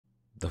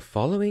The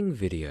following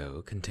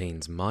video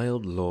contains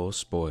mild lore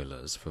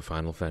spoilers for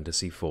Final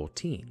Fantasy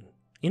XIV,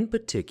 in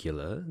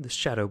particular the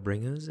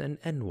Shadowbringers and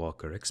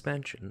Endwalker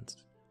expansions.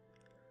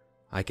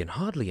 I can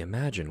hardly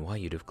imagine why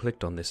you'd have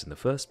clicked on this in the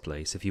first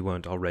place if you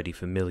weren't already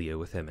familiar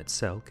with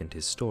Emet-Selch and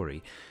his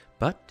story,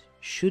 but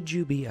should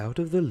you be out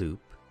of the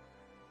loop,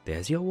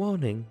 there's your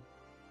warning.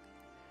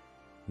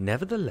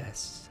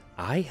 Nevertheless,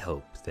 I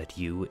hope that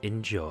you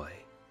enjoy.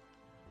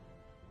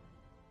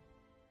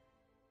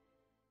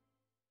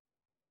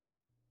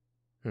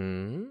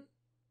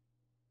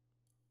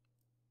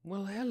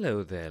 Well,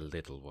 hello there,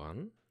 little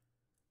one.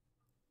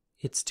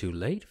 It's too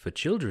late for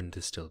children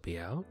to still be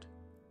out.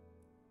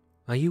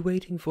 Are you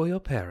waiting for your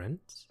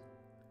parents?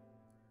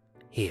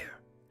 Here,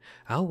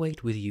 I'll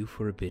wait with you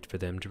for a bit for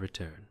them to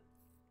return.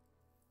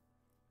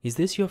 Is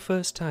this your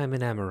first time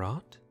in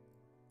Amaurot?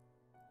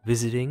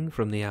 Visiting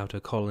from the outer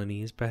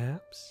colonies,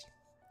 perhaps?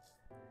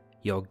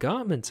 Your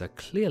garments are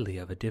clearly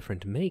of a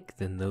different make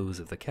than those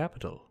of the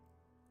capital.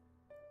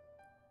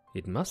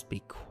 It must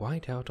be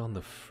quite out on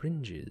the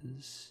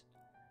fringes.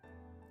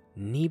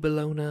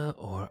 Nibelona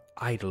or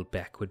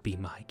Idlebeck would be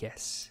my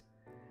guess.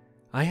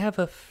 I have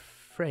a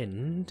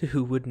friend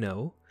who would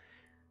know,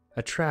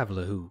 a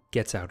traveler who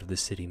gets out of the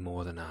city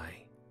more than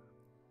I.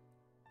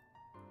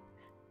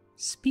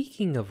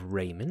 Speaking of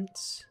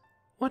raiments,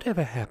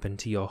 whatever happened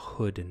to your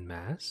hood and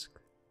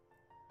mask?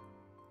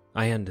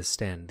 I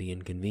understand the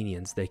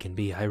inconvenience they can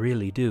be, I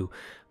really do,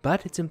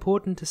 but it's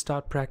important to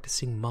start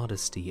practicing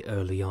modesty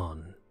early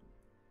on.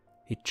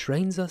 It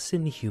trains us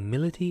in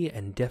humility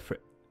and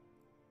deference.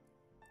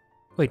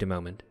 Wait a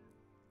moment.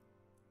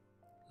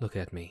 Look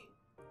at me.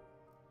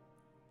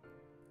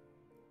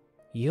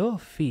 Your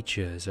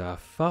features are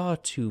far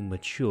too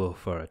mature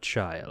for a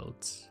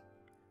child's.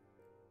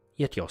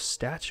 Yet your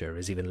stature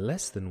is even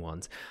less than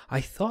one's.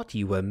 I thought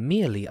you were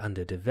merely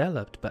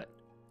underdeveloped, but...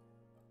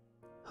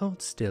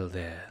 Hold still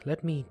there.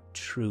 Let me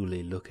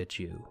truly look at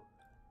you.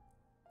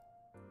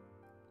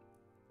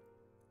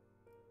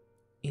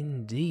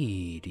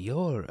 Indeed,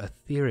 your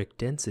etheric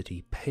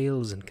density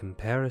pales in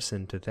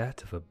comparison to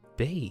that of a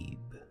babe.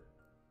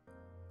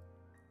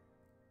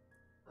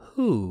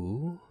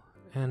 Who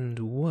and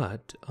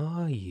what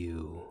are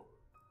you?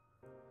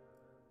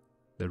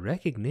 The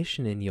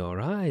recognition in your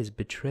eyes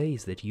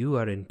betrays that you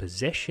are in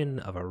possession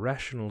of a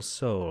rational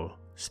soul.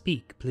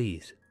 Speak,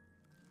 please.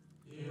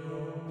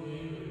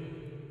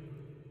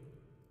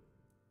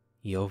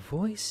 Your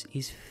voice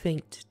is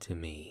faint to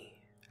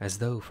me, as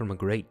though from a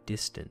great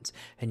distance,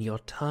 and your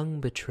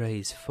tongue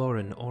betrays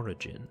foreign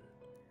origin.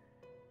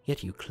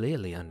 Yet you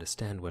clearly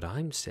understand what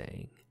I'm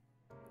saying.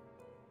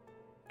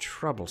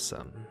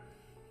 Troublesome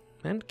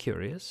and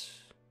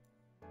curious,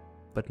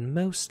 but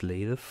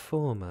mostly the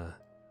former.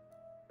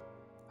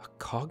 A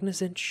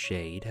cognizant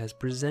shade has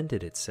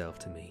presented itself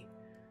to me.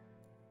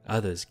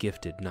 Others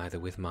gifted neither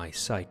with my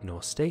sight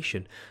nor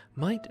station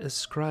might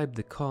ascribe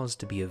the cause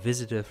to be a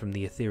visitor from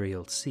the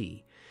ethereal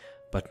sea,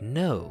 but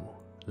know,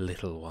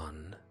 little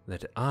one,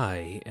 that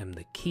I am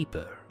the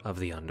keeper of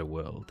the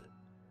underworld.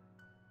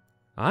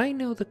 I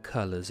know the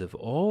colors of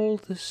all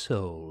the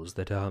souls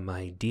that are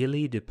my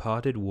dearly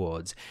departed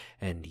wards,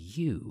 and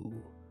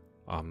you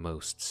are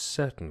most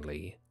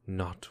certainly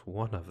not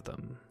one of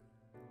them.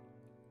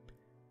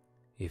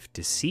 If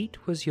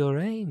deceit was your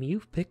aim,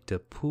 you've picked a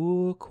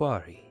poor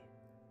quarry.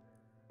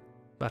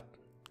 But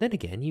then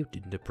again, you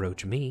didn't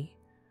approach me.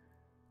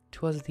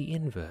 'Twas the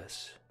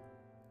inverse.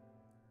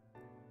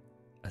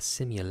 A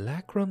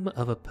simulacrum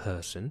of a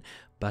person,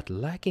 but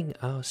lacking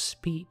our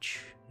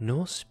speech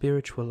nor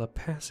spiritual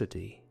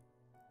opacity.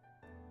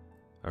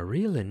 A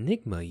real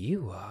enigma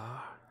you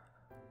are.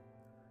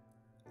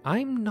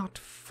 I'm not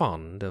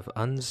fond of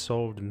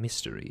unsolved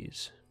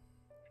mysteries.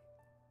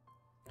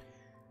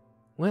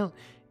 Well,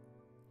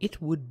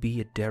 it would be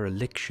a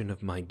dereliction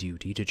of my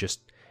duty to just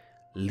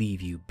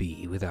leave you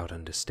be without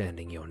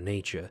understanding your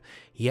nature,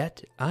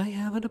 yet I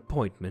have an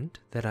appointment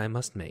that I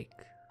must make.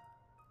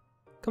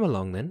 Come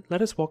along then,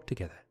 let us walk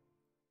together.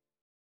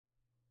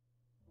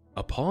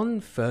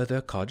 Upon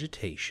further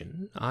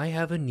cogitation, I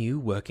have a new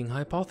working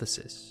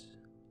hypothesis.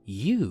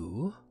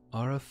 You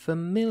are a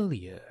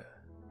familiar,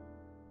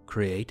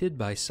 created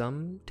by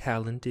some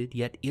talented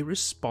yet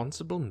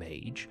irresponsible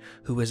mage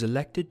who has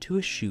elected to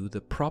eschew the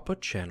proper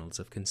channels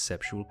of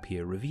conceptual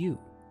peer review.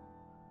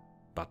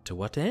 But to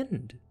what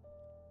end?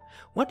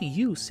 What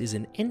use is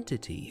an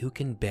entity who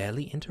can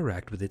barely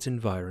interact with its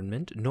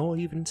environment nor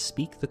even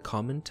speak the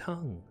common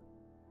tongue?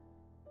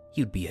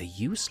 You'd be a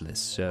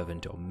useless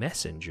servant or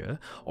messenger.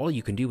 All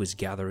you can do is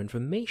gather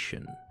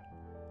information.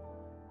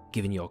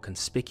 Given your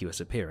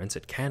conspicuous appearance,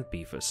 it can't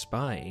be for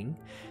spying.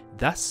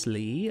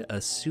 Thusly,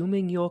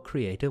 assuming your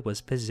creator was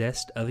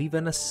possessed of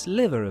even a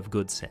sliver of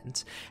good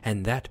sense,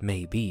 and that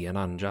may be an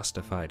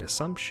unjustified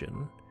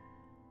assumption,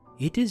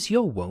 it is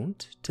your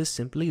wont to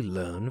simply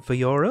learn for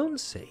your own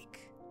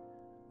sake,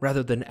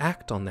 rather than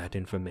act on that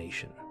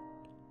information.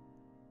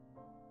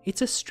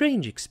 It's a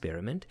strange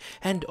experiment,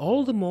 and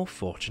all the more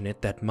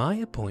fortunate that my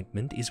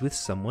appointment is with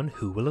someone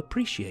who will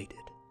appreciate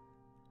it.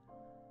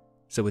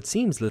 So it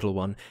seems, little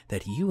one,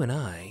 that you and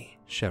I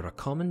share a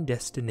common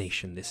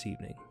destination this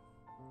evening.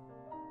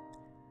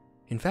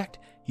 In fact,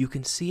 you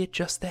can see it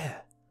just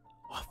there,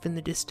 off in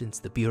the distance,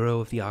 the Bureau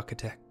of the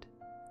Architect.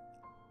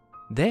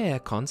 There,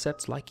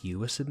 concepts like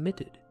you are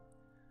submitted.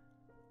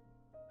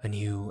 A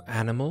new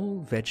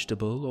animal,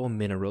 vegetable, or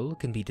mineral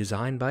can be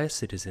designed by a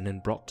citizen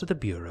and brought to the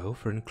Bureau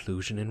for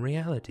inclusion in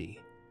reality.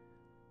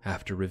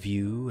 After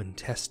review and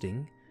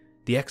testing,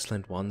 the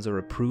excellent ones are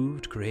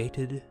approved,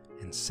 created,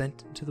 and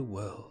sent into the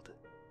world.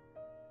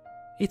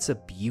 It's a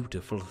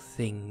beautiful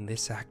thing,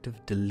 this act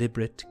of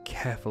deliberate,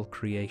 careful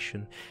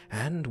creation,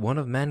 and one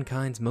of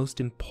mankind's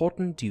most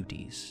important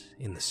duties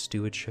in the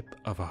stewardship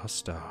of our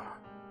star.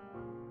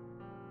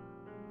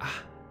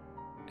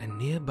 And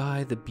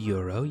nearby the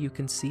Bureau you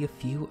can see a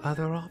few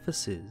other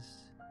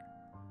offices.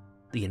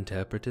 The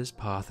Interpreter's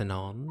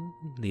Parthenon,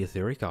 the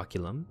Etheric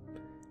Oculum,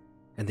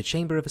 and the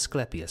Chamber of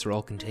Asclepius are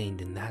all contained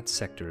in that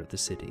sector of the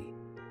city.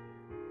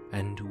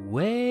 And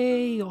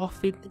way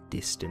off in the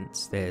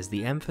distance there's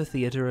the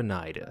Amphitheater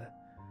Oneida,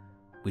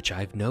 which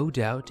I've no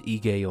doubt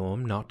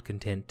Egeorm, not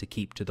content to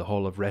keep to the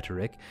Hall of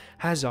Rhetoric,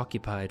 has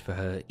occupied for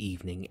her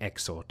evening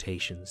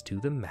exhortations to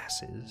the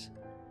masses.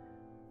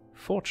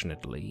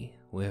 Fortunately,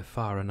 we're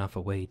far enough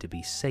away to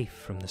be safe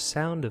from the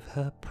sound of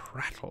her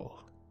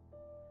prattle.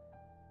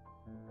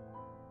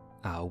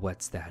 Ah,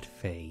 what's that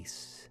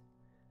face?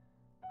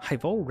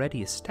 I've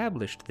already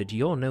established that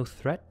you're no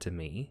threat to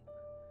me,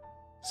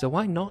 so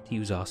why not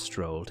use our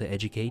stroll to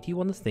educate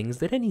you on the things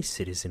that any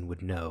citizen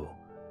would know?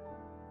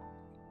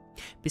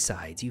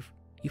 Besides,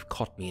 you've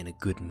caught me in a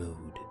good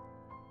mood.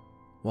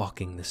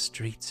 Walking the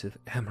streets of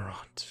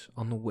Amaurot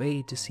on the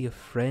way to see a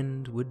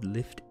friend would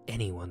lift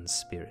anyone's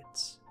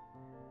spirits.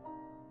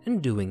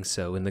 And doing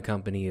so in the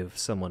company of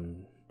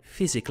someone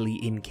physically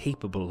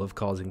incapable of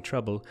causing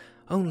trouble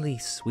only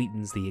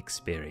sweetens the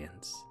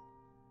experience.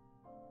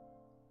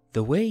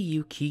 The way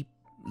you keep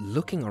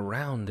looking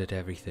around at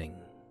everything,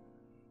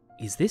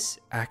 is this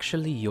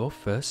actually your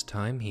first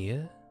time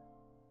here?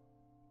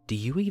 Do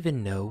you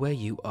even know where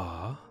you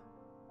are?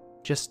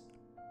 Just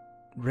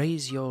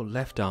raise your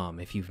left arm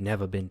if you've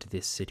never been to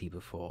this city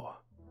before.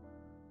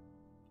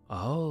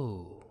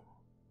 Oh.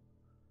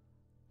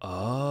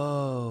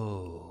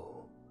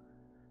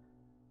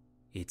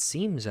 It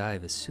seems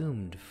I've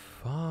assumed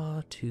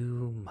far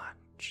too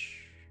much.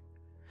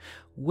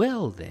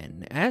 Well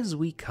then, as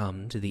we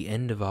come to the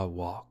end of our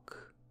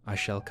walk, I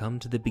shall come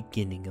to the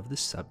beginning of the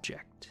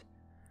subject.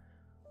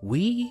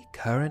 We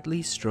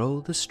currently stroll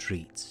the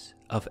streets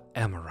of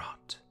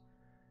Amaurot,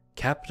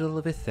 capital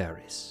of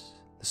Etheris,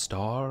 the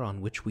star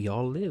on which we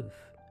all live.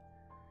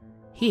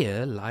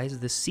 Here lies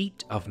the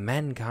seat of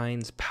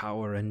mankind's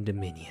power and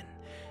dominion,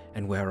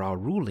 and where our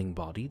ruling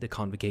body, the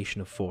Convocation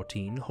of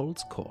 14,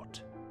 holds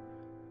court.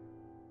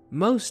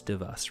 Most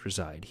of us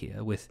reside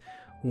here, with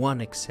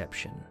one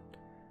exception.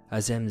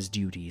 Azem's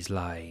duties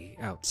lie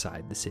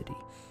outside the city.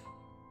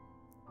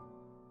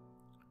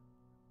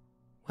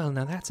 Well,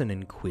 now that's an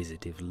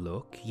inquisitive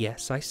look.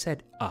 Yes, I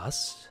said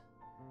us.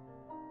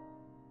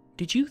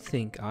 Did you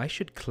think I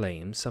should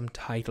claim some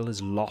title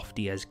as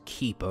lofty as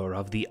Keeper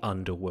of the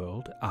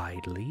Underworld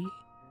idly?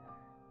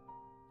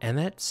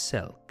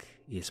 Emet-Selch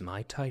is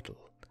my title,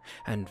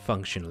 and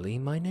functionally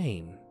my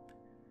name.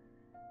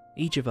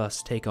 Each of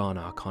us take on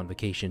our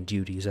convocation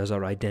duties as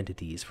our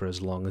identities for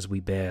as long as we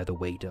bear the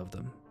weight of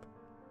them.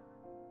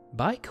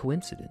 By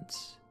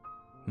coincidence,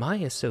 my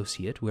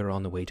associate we're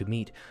on the way to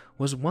meet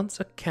was once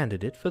a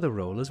candidate for the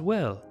role as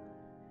well.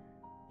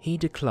 He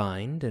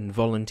declined and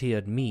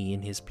volunteered me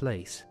in his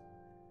place.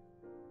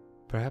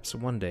 Perhaps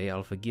one day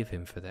I'll forgive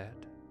him for that.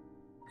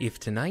 If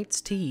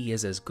tonight's tea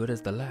is as good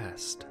as the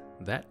last,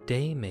 that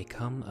day may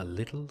come a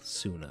little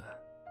sooner.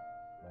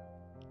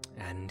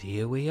 And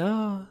here we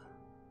are.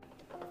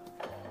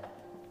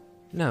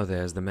 Now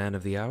there's the man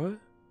of the hour.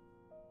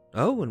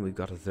 Oh, and we've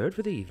got a third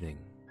for the evening.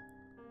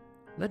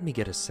 Let me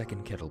get a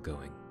second kettle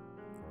going.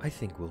 I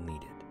think we'll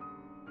need it.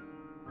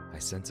 I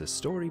sense a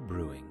story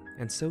brewing,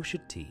 and so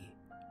should tea.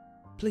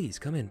 Please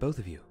come in, both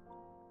of you.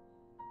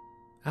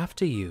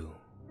 After you.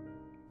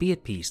 Be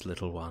at peace,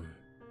 little one.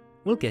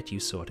 We'll get you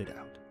sorted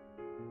out.